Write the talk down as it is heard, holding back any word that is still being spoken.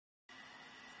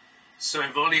So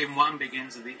Volume 1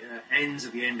 begins at the ends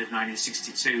at the end of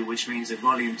 1962, which means that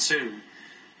Volume 2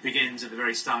 begins at the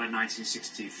very start of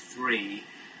 1963,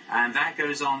 and that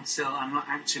goes on till, I'm not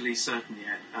actually certain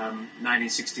yet,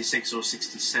 1966 or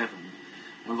 67.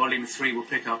 And Volume 3 will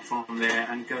pick up from there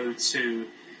and go to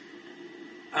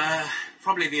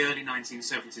probably the early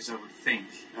 1970s, I would think.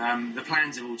 The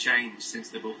plans have all changed since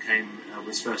the book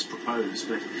was first proposed,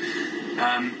 but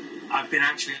I've been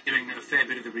actually doing a fair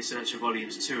bit of the research for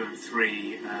Volumes 2 and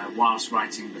 3 whilst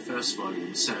writing the first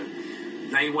volume, so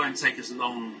they won't take as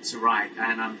long to write,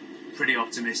 and I'm pretty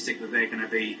optimistic that they're going to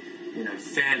be,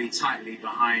 fairly tightly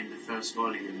behind the first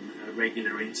volume,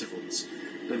 regular intervals.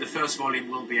 But the first volume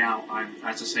will be out,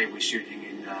 as I say, we're shooting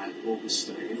in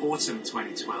autumn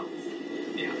 2012.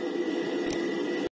 Yeah.